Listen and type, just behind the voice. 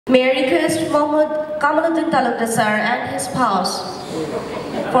May I request Mohammad Kamaluddin Talukdar sir and his spouse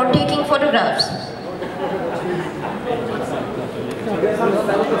for taking photographs.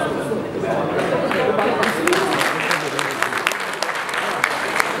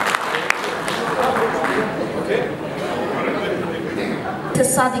 Mrs.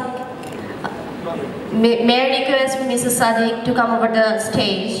 Sadiq, may I request Mrs. Sadiq to come over the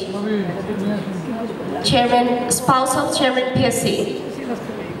stage. Chairman, spouse of Chairman PSC.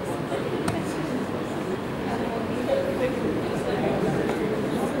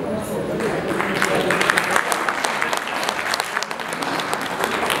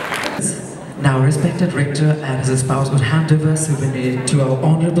 Now, respected rector and his spouse would hand over souvenir to our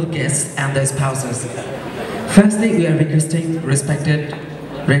honorable guests and their spouses. Firstly, we are requesting respected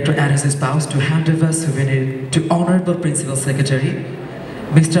rector and his spouse to hand over souvenir to honorable principal secretary,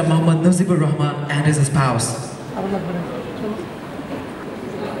 Mr. Muhammad Nuzibur Rahman and his spouse.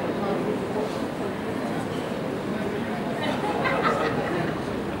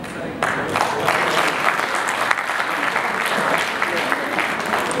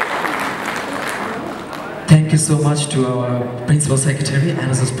 Thank you so much to our Principal Secretary and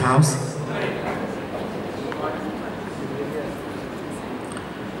his spouse.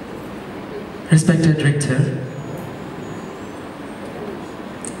 Respected Rector,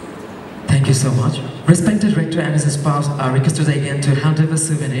 thank you so much. Respected Rector and his spouse are requested again to hand over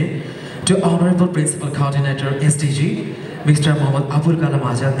souvenir to Honorable Principal Coordinator SDG, Mr. Muhammad Abul Kalam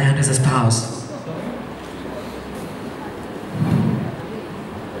Azad and his spouse.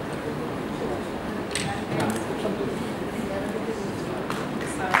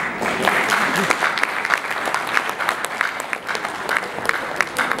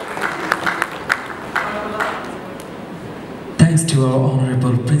 Thanks to our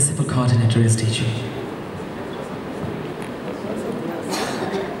Honorable Principal Coordinator SDG.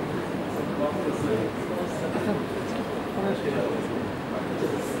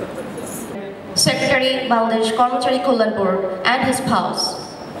 Secretary Baldesh Karmachari Kullanpur and his spouse.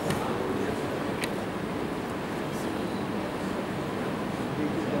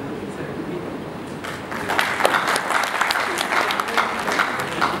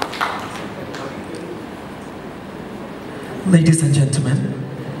 Ladies and gentlemen,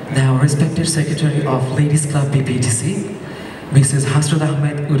 now respected Secretary of Ladies Club BPTC, Mrs. Hasrat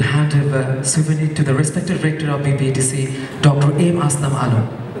Ahmed would hand over souvenir to the respected Rector of BPTC, Dr. M. Aslam Alam,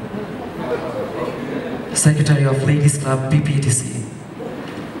 Secretary of Ladies Club BPTC.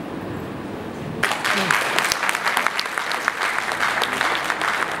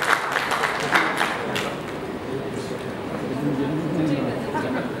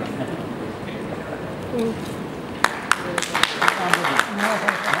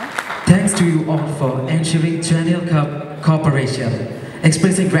 Thanks to you all for ensuring genuine cooperation,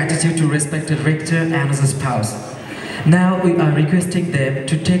 expressing gratitude to respected Rector and his spouse. Now we are requesting them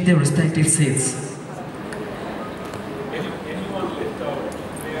to take their respective seats.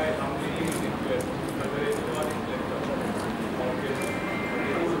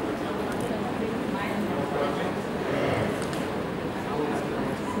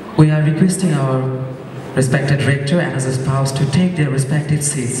 We are requesting our respected Rector and his spouse to take their respective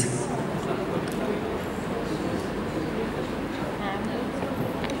seats.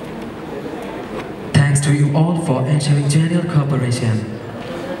 Thanks to you all for ensuring genuine cooperation.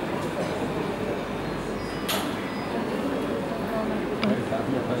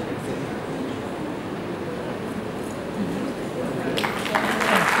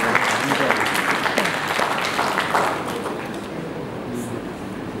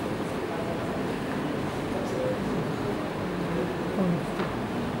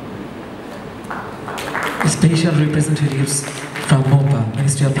 Special representatives from MOPA,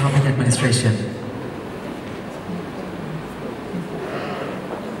 Ministry of Public Administration.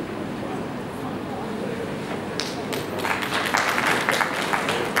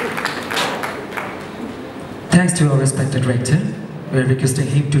 Thanks to our respected Rector, we are requesting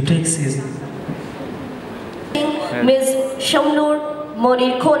him to take his... Ms. Shamnur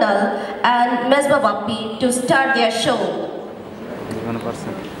Monir Konal and Mesba Bappi to start their show.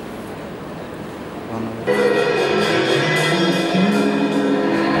 1%.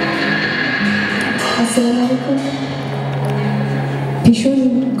 আসসালামু আলাইকুম। ভীষণ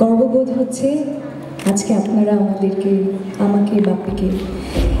গর্ববোধ হচ্ছে আজকে আপনারা আমাকে বাপ্পিকে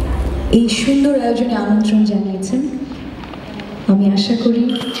এই সুন্দর আয়োজনে আমন্ত্রণ জানিয়েছেন। আমি আশা করি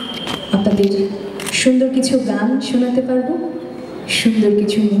আপনাদের সুন্দর কিছু গান শোনাতে পারবো, সুন্দর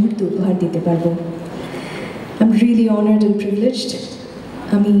কিছু মুহূর্ত উপহার দিতে পারবো। I'm really honored and privileged.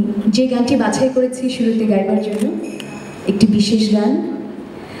 আমি যে গানটি বাছাই করেছি শুরুতে গাইবার জন্য একটি বিশেষ গান,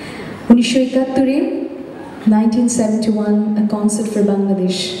 1971 A Concert for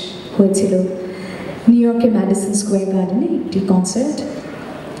Bangladesh হয়েছিল নিউ ইয়র্কের ম্যাডিসন স্কোয়ার গার্ডেনে একটি কনসার্ট।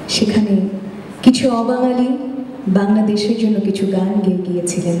 সেখানে কিছু অবাঙালি বাংলাদেশের জন্য কিছু গান গেয়ে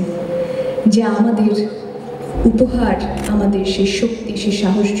গিয়েছিলেন, যা আমাদের উপহার, আমাদের সে শক্তি, সে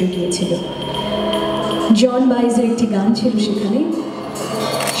সাহস জুগিয়েছিল। জন বাইজের একটি গান ছিল সেখানে,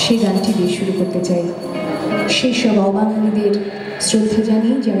 সেই গানটি দিয়ে শুরু করতে চাই। সেই সব অবাঙালিদের শ্রদ্ধা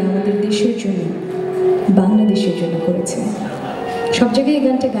জানিয়ে যারা আমাদের দেশের জন্য, বাংলাদেশের জন্য করেছে। সব জায়গায় এই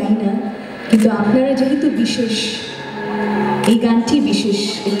গানটা গাই না, কিন্তু আপনারা যেহেতু বিশেষ, এই গানটি বিশেষ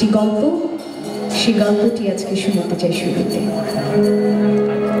একটি গল্প, সেই গল্পটি আজকে শোনাতে চাই শুরুতে।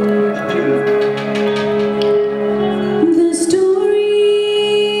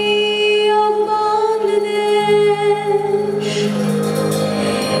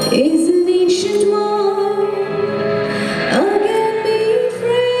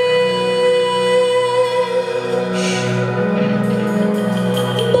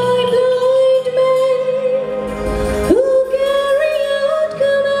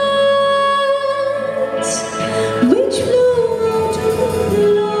 Which flew out of the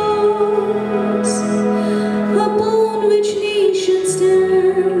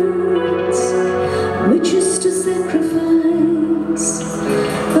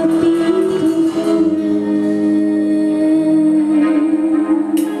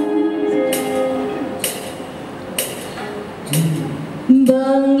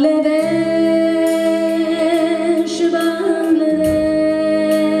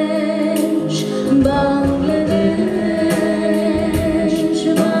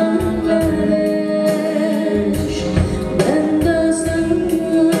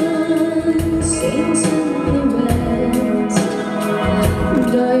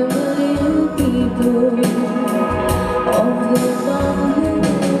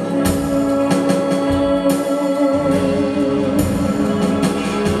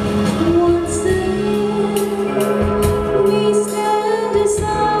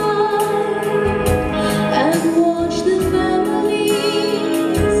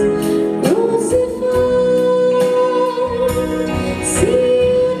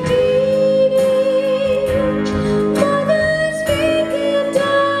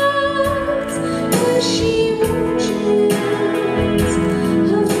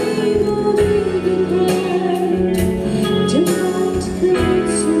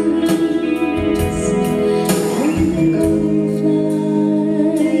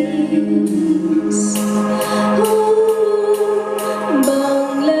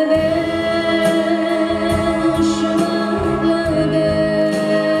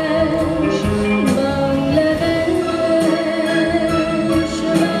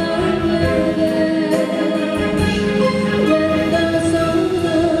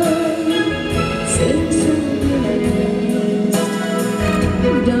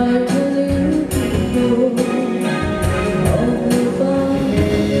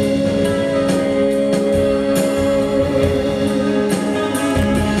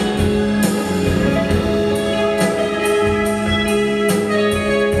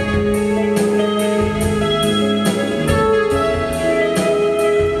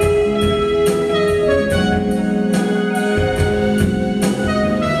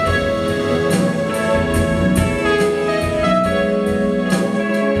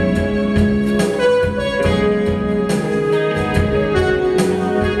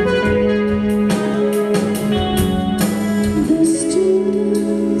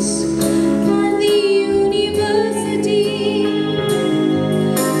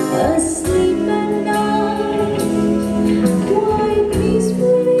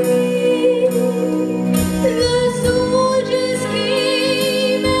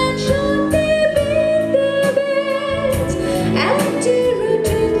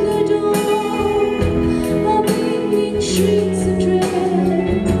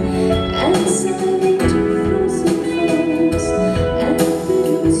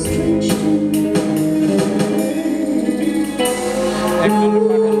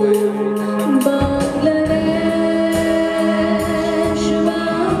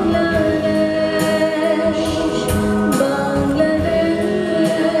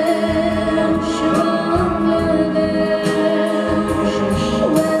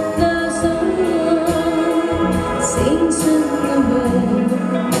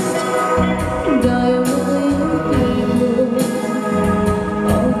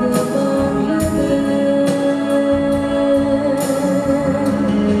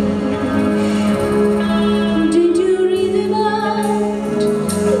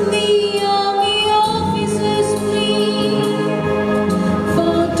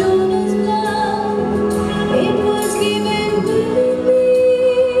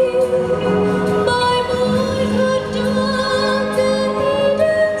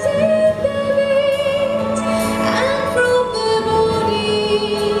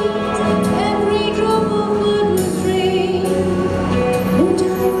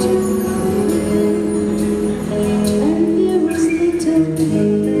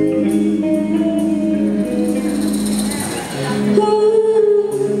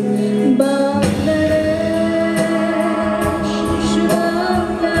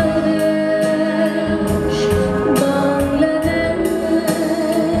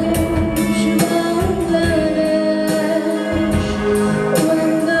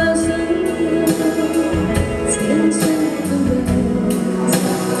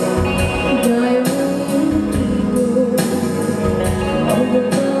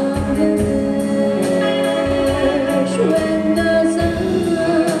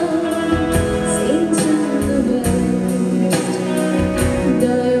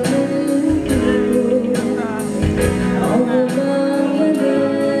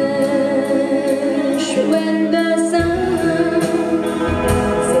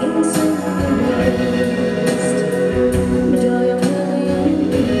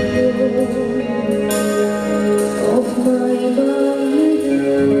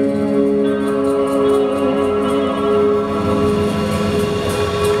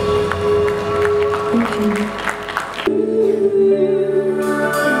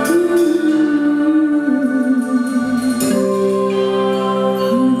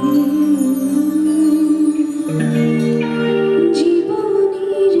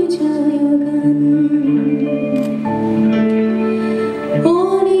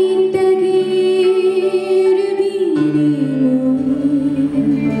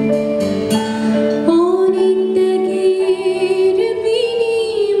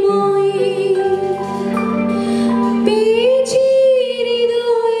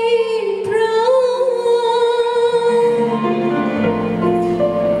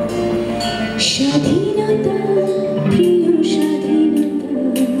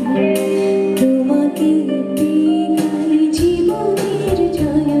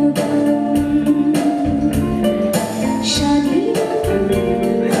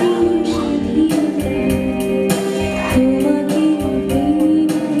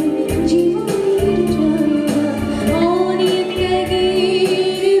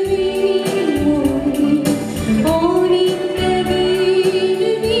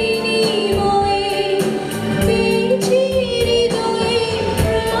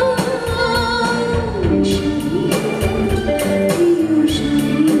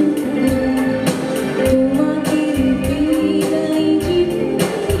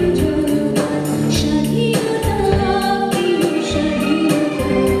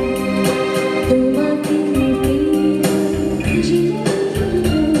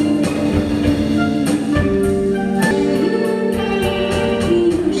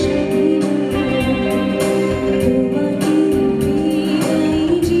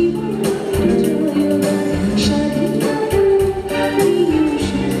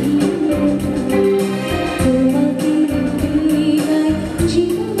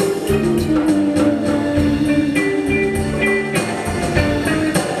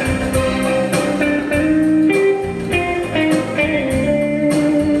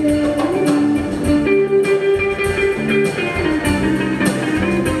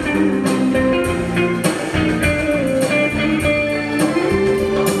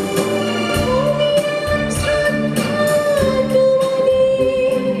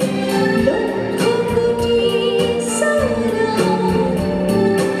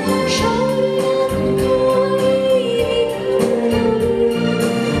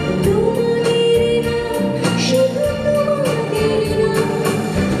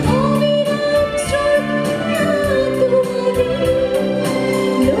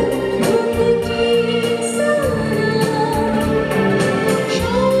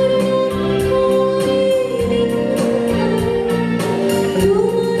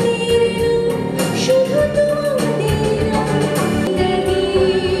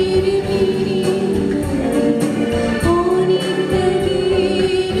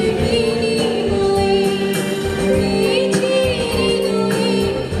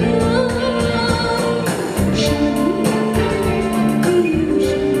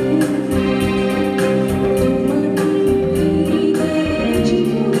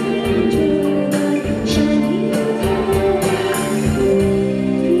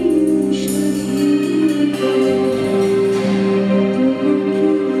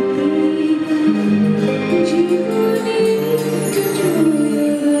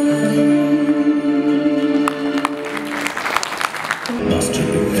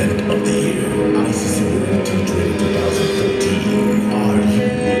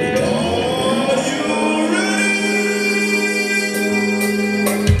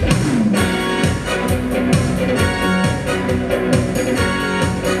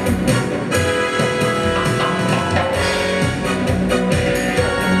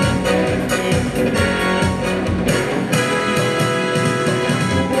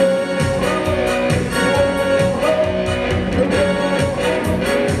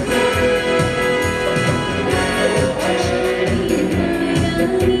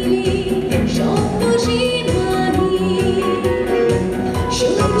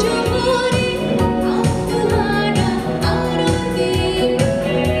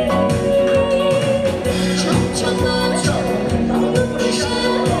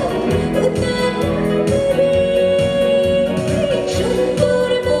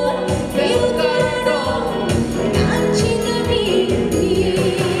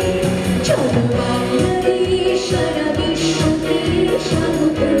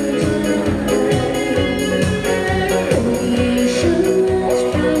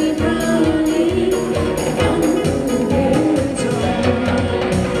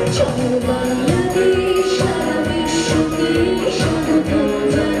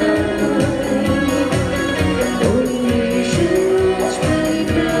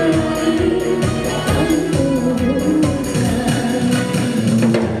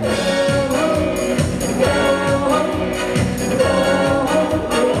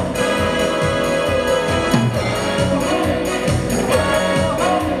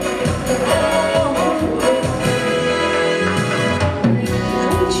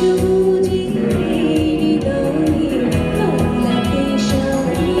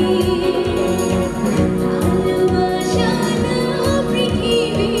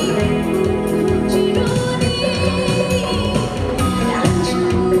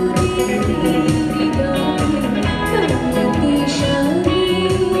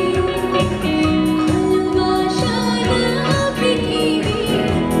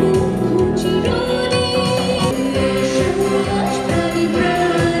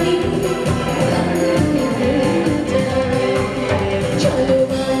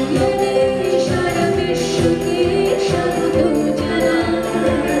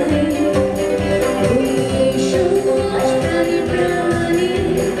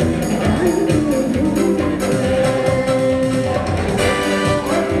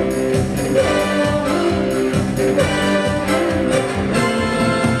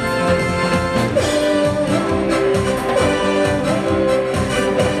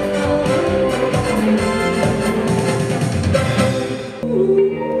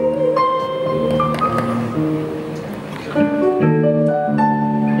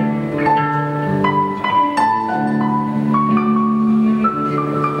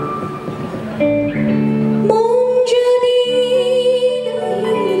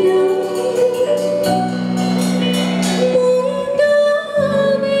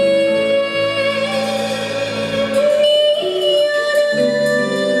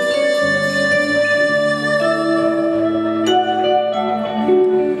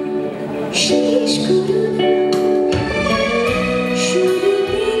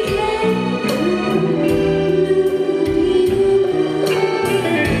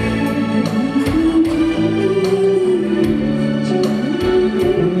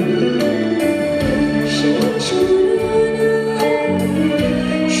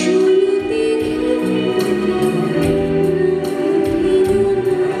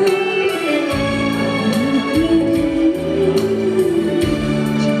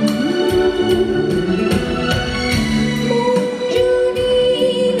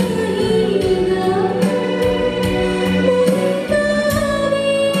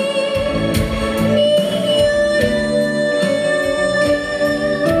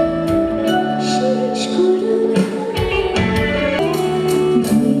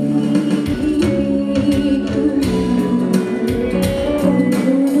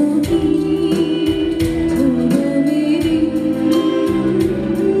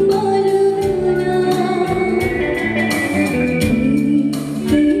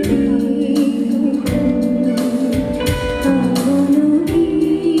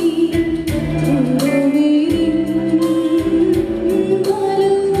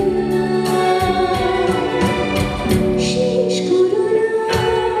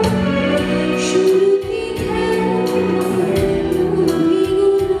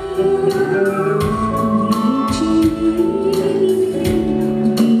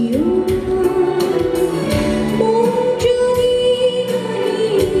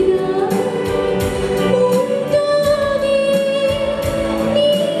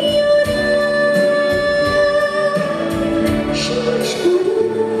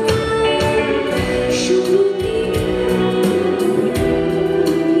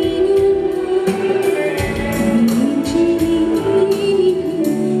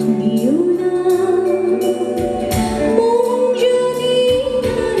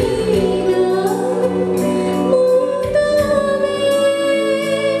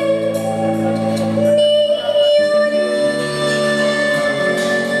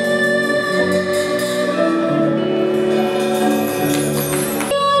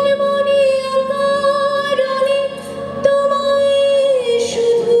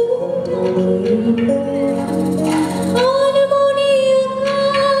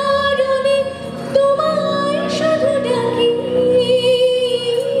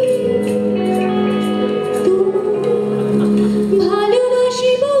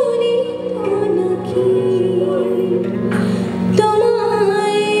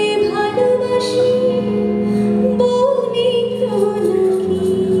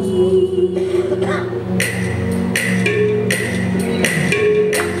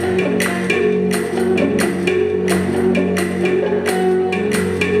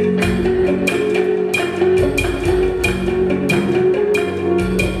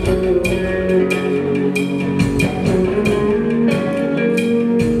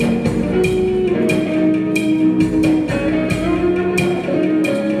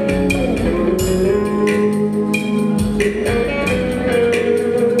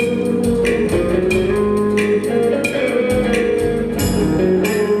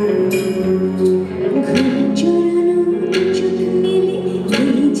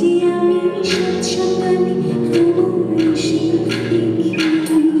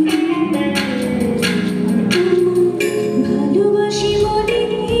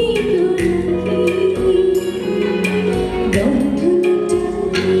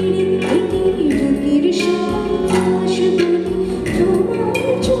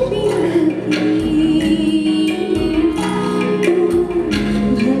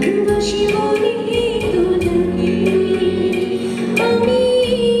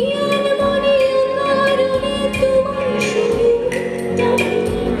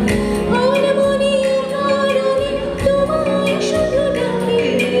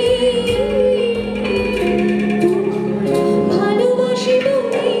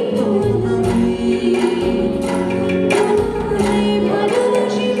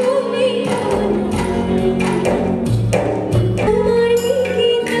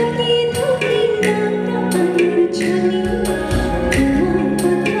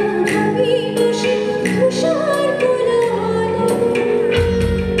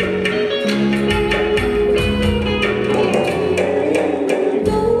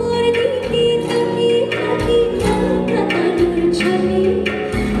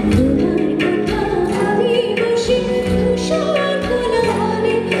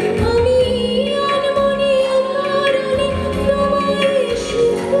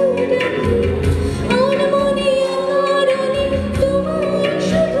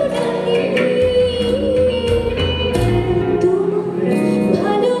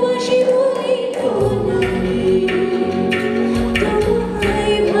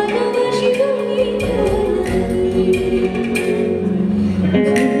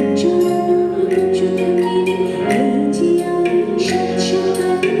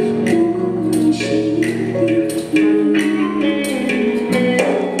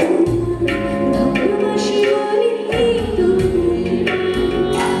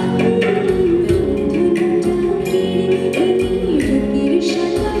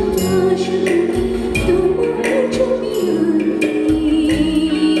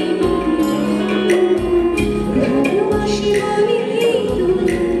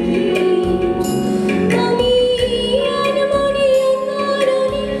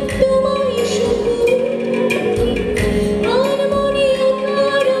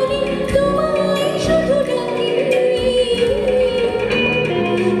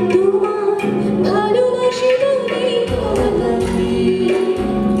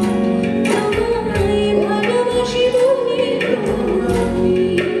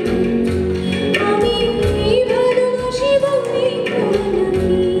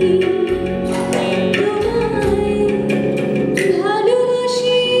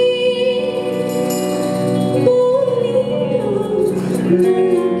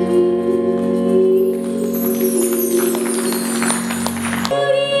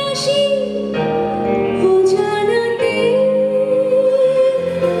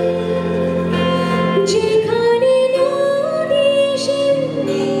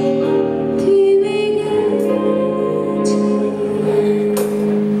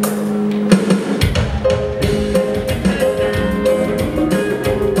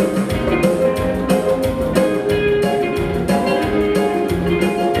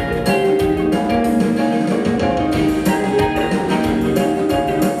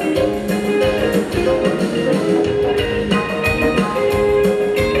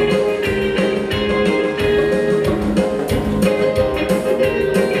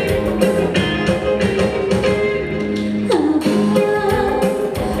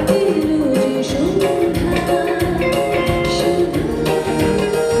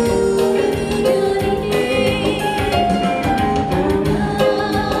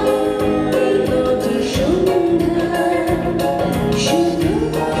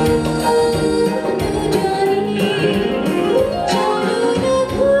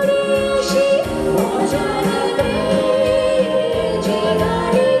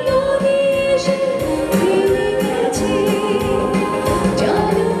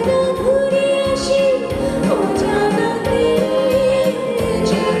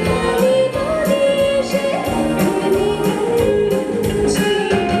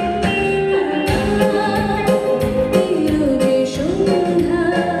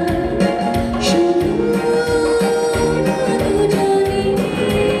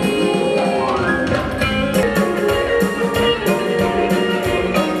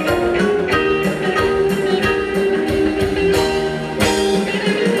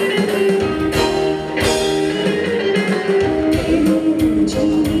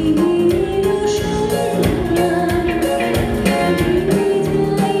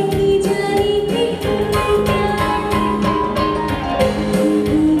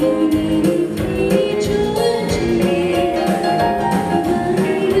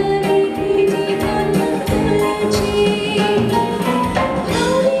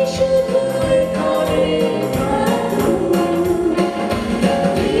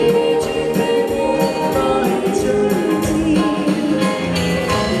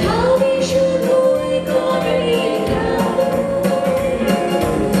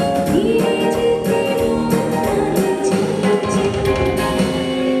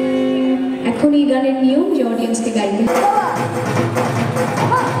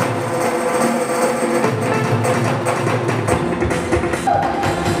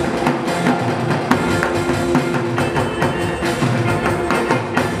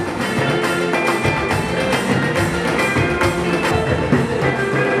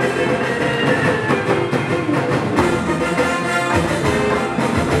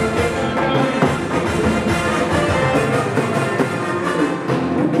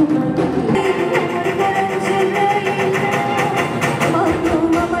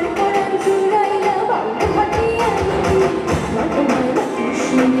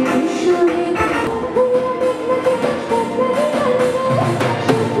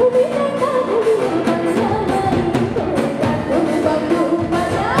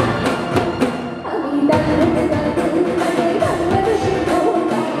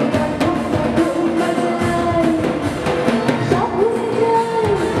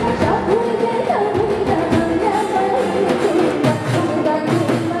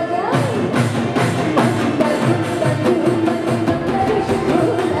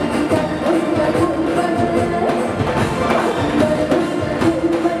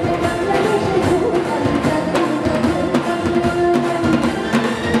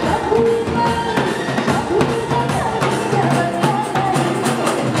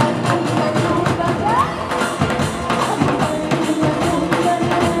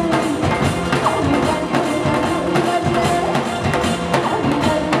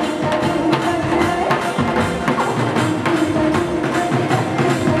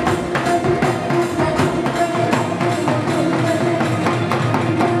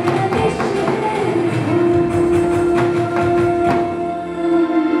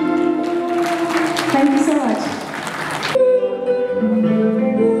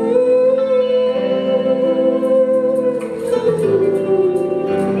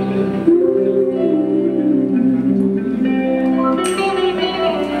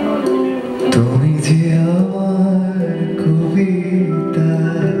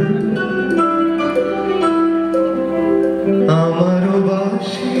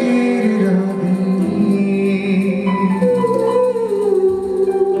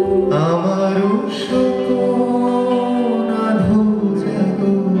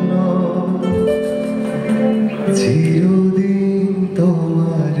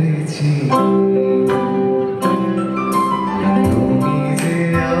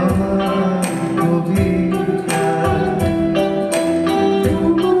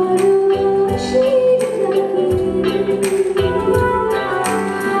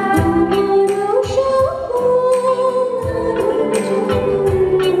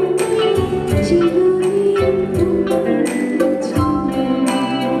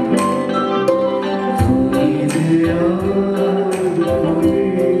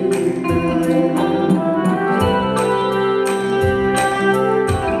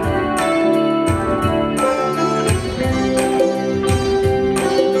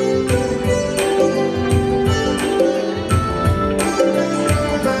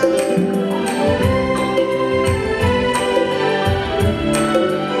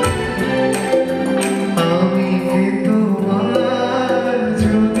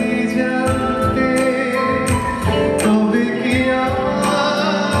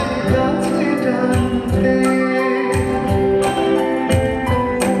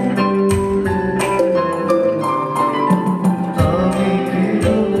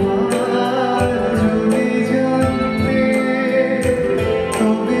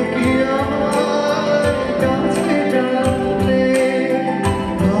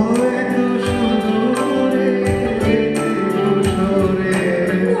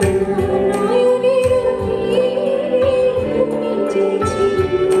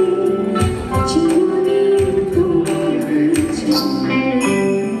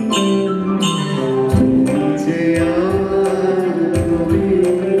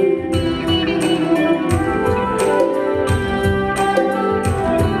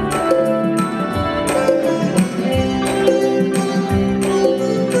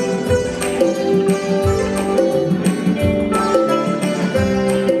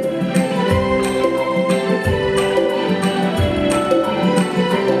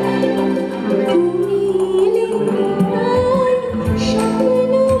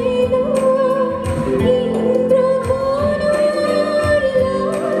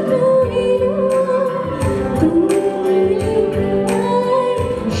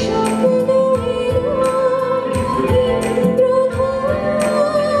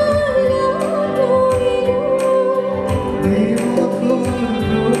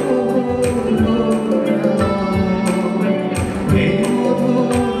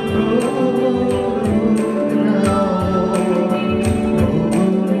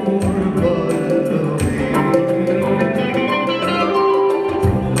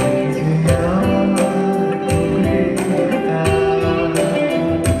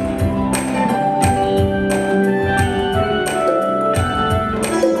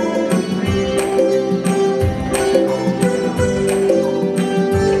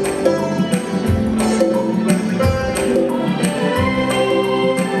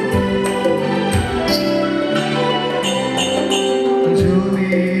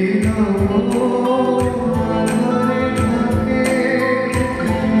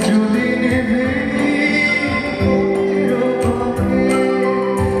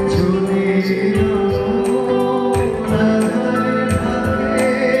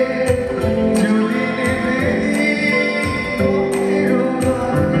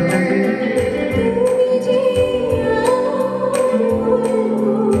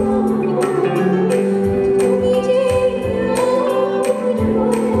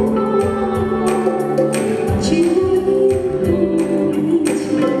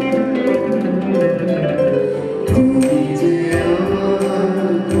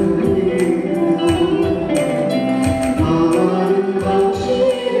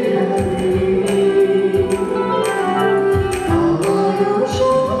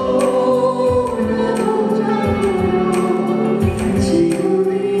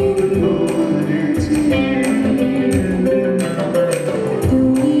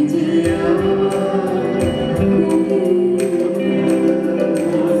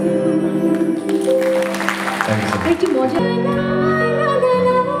একটি মজা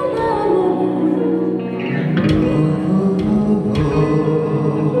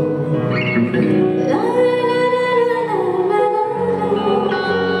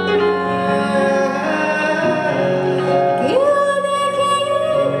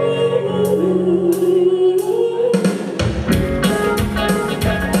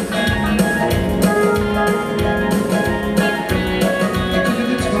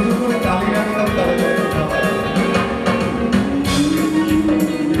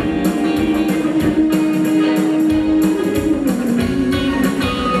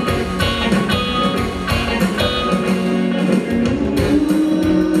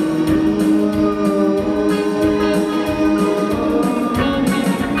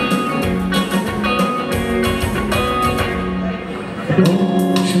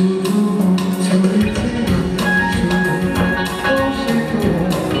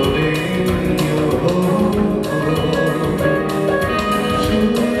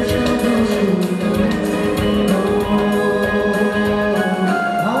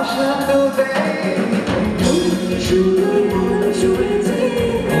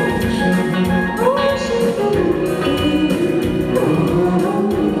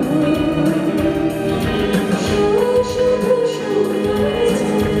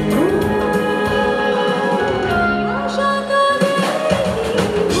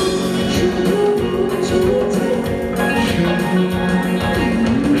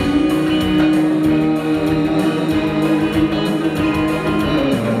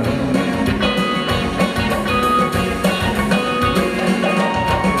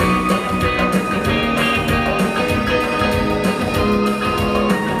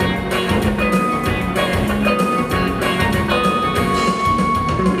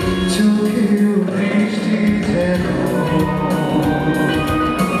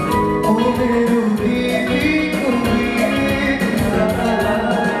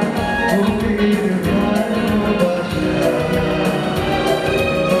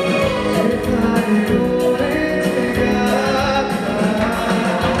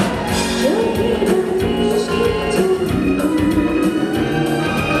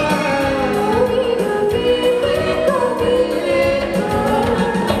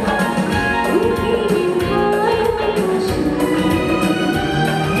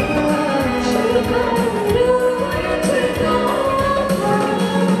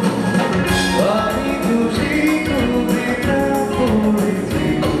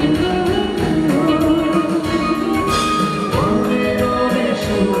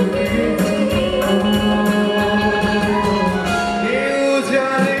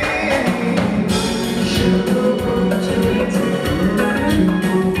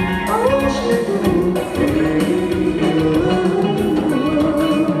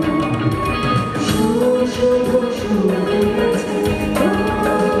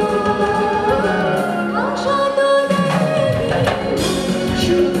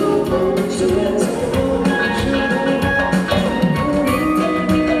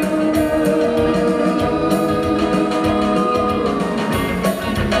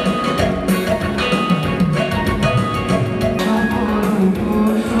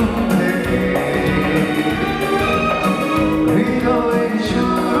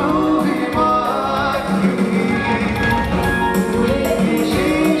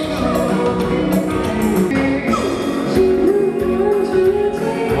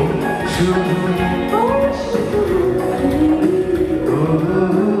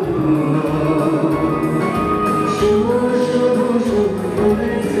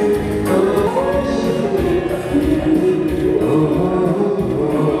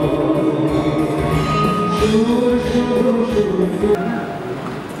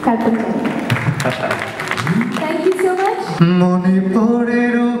Thank you so much. মনে পড়ে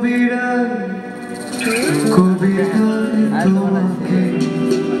রবিরাত কবিতায় তোমাকে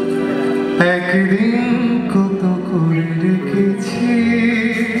একদিন কত করে রেখেছি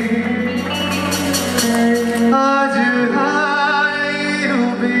আজ হাই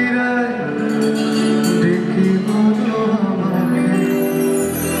রবিরাত ডেকে বলো আমাকে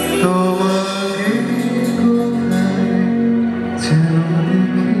তোমাকে কোথায় যেন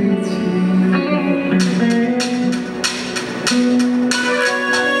দেখেছি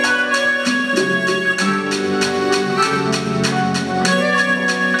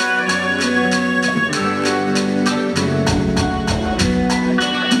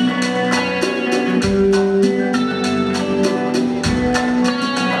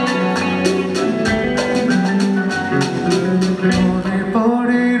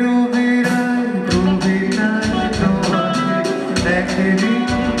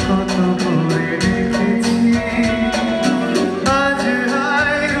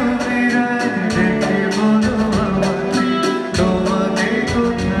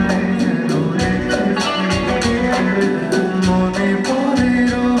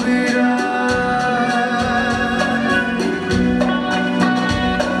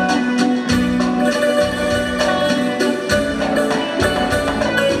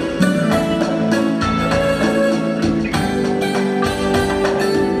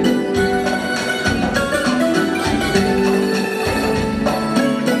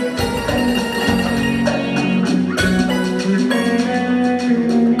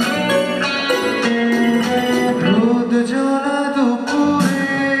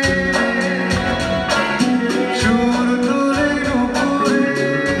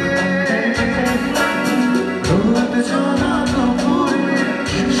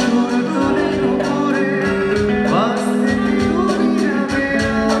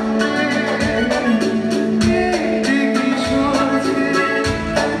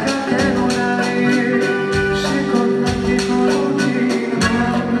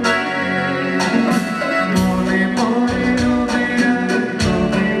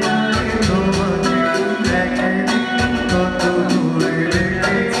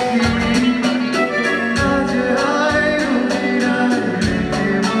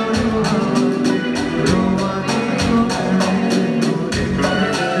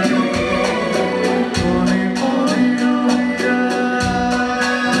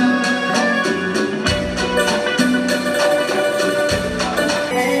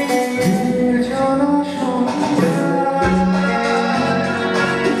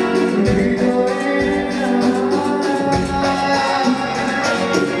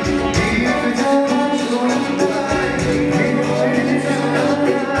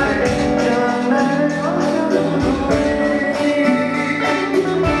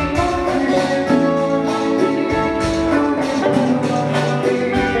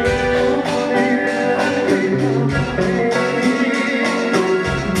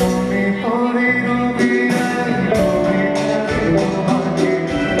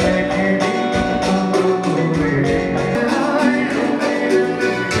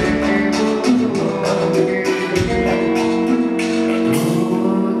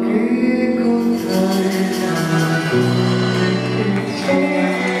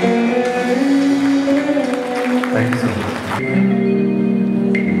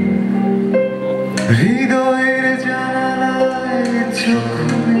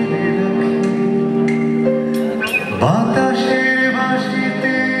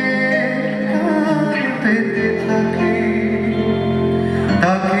থাকি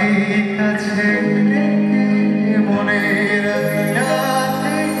তাকে কাছে ডেকে মনের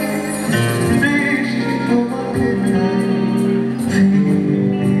আঙিনাতে বৃষ্টি তোমাকে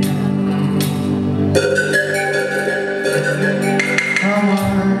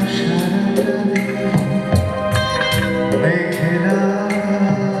আমার সারাটা মেঘেরা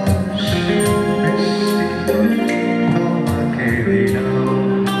বৃষ্টি তোমাকে দিলাম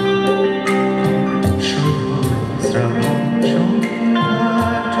শুভ শ্রাবণ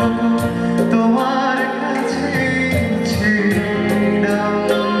সন্ধ্যাটুকু তোমার কাছে ছিলাম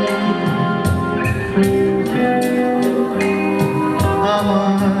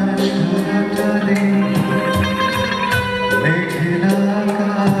আমার সারাটা দিন মেঘেরা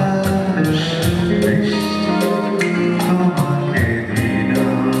আকাশ বৃষ্টি তোমাকে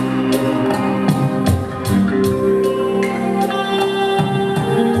দিলাম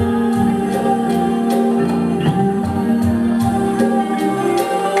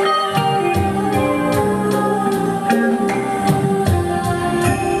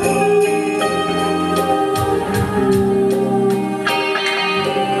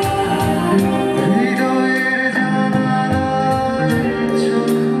হৃদয়ের জানালায় চোখ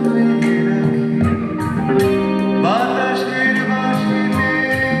মেলে রাখি বাতাসের বাঁশিতে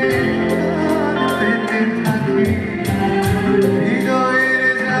গান পেতে থাকি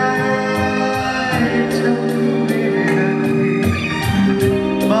হৃদয়ের জানালায় চোখ মেলে রাখি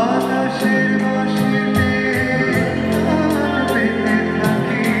বাতাসের বাঁশিতে গান পেতে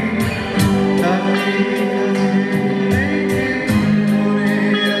থাকি তাকে কাছে ডেকে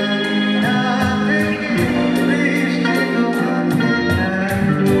মনের আঙিনাতে বৃষ্টি তোমাকে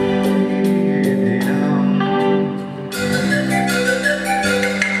দিয়ে দিলাম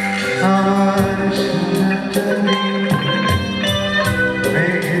আমার সারাটা দিন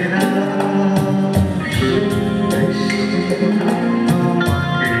মেঘেরা বৃষ্টি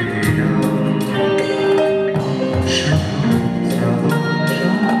তোমাকে দিলাম শুভ শ্রাবণ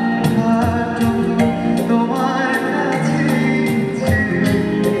সন্ধ্যাটুকু তোমার কাছে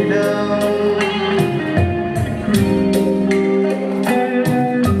ছিলাম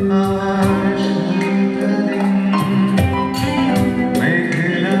আমার সারাটা দিন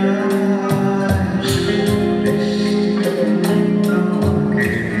মেঘেরা বৃষ্টি তোমাকে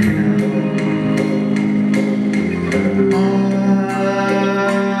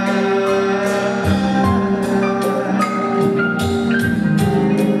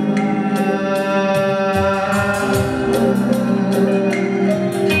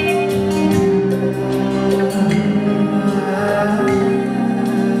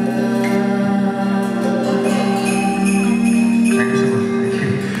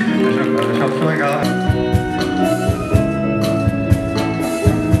সবসময় গাওয়া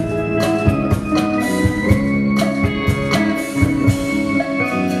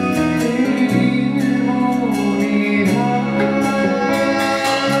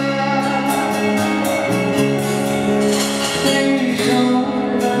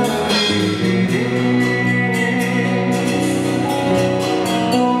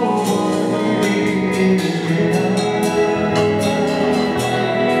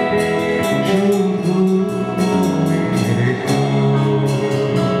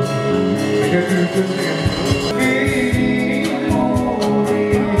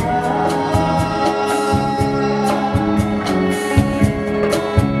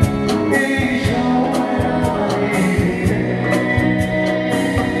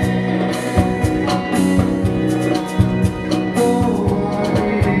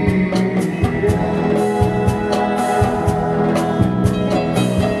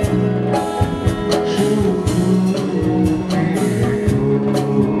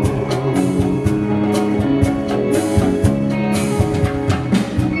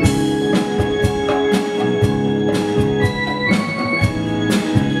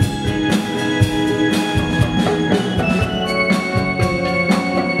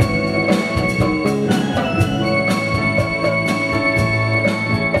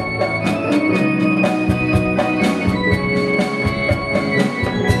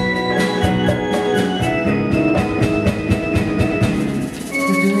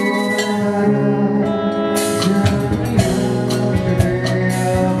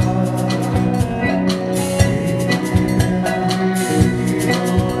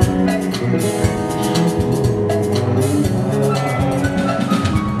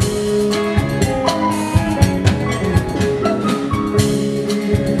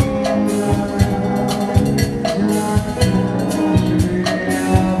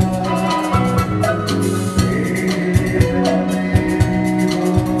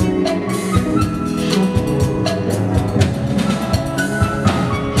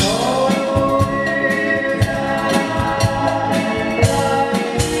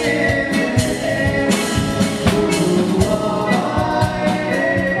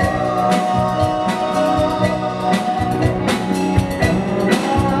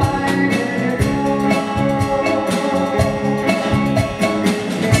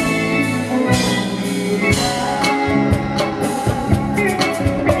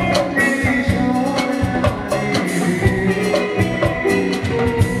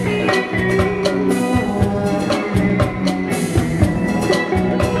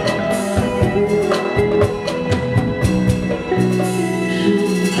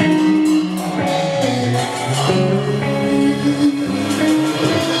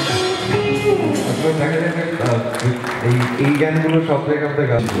জ্ঞানগুলো সব থেকে আমাদের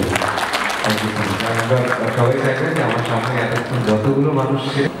গান আমরা সবাই চাইবেন যে আমার সামনে এতক্ষণ যতগুলো মানুষ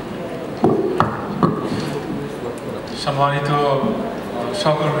সম্মানিত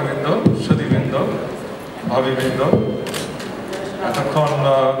সহকর্মীবৃন্দ, সুধীবৃন্দ, ভাবিবৃন্দ, এতক্ষণ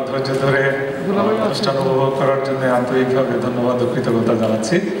ধৈর্য ধরে অনুষ্ঠান উপভোগ করার জন্য আন্তরিকভাবে ধন্যবাদ ও কৃতজ্ঞতা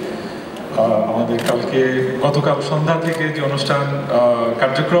জানাচ্ছি। আমাদের গতকাল সন্ধ্যা থেকে যে অনুষ্ঠান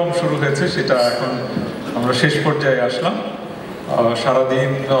কার্যক্রম শুরু হয়েছে সেটা এখন আমরা শেষ পর্যায়ে আসলাম।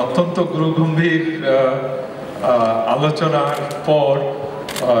 সারাদিন অত্যন্ত গুরুগম্ভীর আলোচনার পর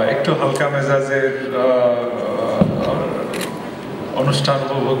একটু হালকা মেজাজের অনুষ্ঠান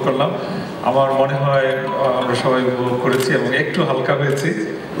উপভোগ করলাম। আমার মনে হয় আমরা সবাই উপভোগ করেছি এবং একটু হালকা হয়েছি।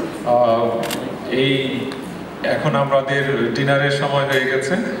 এই এখন আমাদের ডিনারের সময় হয়ে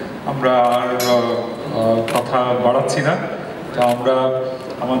গেছে, আমরা আর কথা বাড়াচ্ছি না। তো আমরা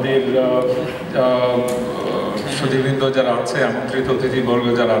আমাদের সুধীবৃন্দ যারা আছে, আমন্ত্রিত অতিথিবর্গ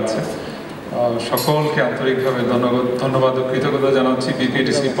যারা আছে, সকলকে আন্তরিকভাবে ধন্যবাদ ও কৃতজ্ঞতা জানাচ্ছি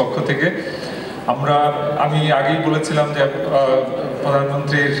বিপিডিসির পক্ষ থেকে। আমি আগেই বলেছিলাম যে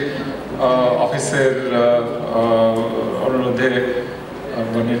প্রধানমন্ত্রীর অফিসের অনুরোধে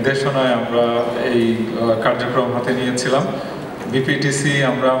নির্দেশনায় আমরা এই কার্যক্রম হাতে নিয়েছিলাম। বিপিটিসি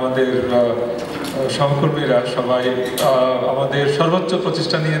আমরা আমাদের সহকর্মীরা সবাই আমাদের সর্বোচ্চ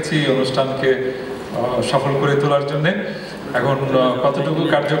প্রচেষ্টা নিয়েছি এই অনুষ্ঠানকে সফল করে তোলার জন্যে। এখন কতটুকু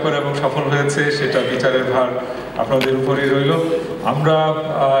কার্যকর এবং সফল হয়েছে সেটা বিচারের ভার আপনাদের উপরেই রইল। আমরা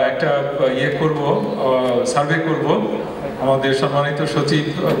একটা সার্ভে করব। আমাদের সম্মানিত সচিব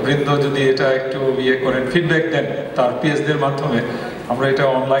বৃন্দ যদি এটা একটু করেন, ফিডব্যাক দেন তার পিএসদের মাধ্যমে, আমরা এটা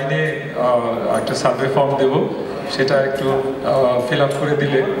অনলাইনে একটা সার্ভে ফর্ম দেব, সেটা একটু ফিল আপ করে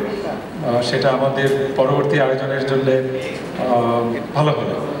দিলে সেটা আমাদের পরবর্তী আয়োজনের জন্য ভালো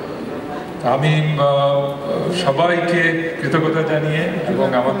হবে। আমি সবাইকে কৃতজ্ঞতা জানিয়ে এবং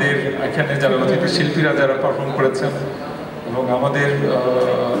আমাদের এখানে যারা অতিথি শিল্পীরা যারা পারফর্ম করেছেন এবং আমাদের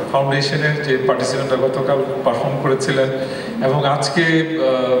ফাউন্ডেশনের যে পার্টিসিপেন্টরা গতকাল পারফর্ম করেছিলেন এবং আজকে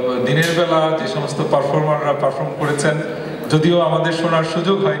দিনের বেলা যে সমস্ত পারফর্মাররা পারফর্ম করেছেন, যদিও আমাদের শোনার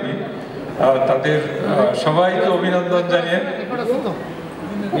সুযোগ হয়নি, তাদের সবাইকে অভিনন্দন জানিয়ে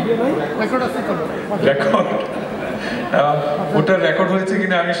রেকর্ড ওটার রেকর্ড হয়েছে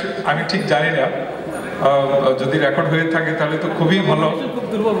কিনা আমি ঠিক জানি না। যদি রেকর্ড হয়ে থাকে তাহলে তো খুবই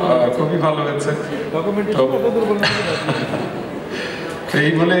ভালো হয়েছে।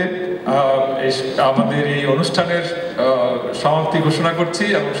 এই বলে আমাদের এই অনুষ্ঠানের সমাপ্তি ঘোষণা করছি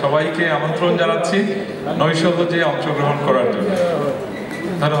এবং সবাইকে আমন্ত্রণ জানাচ্ছি নৈশভোজে অংশগ্রহণ করার জন্য।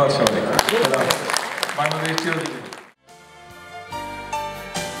 ধন্যবাদ সবাইকে। বাংলাদেশ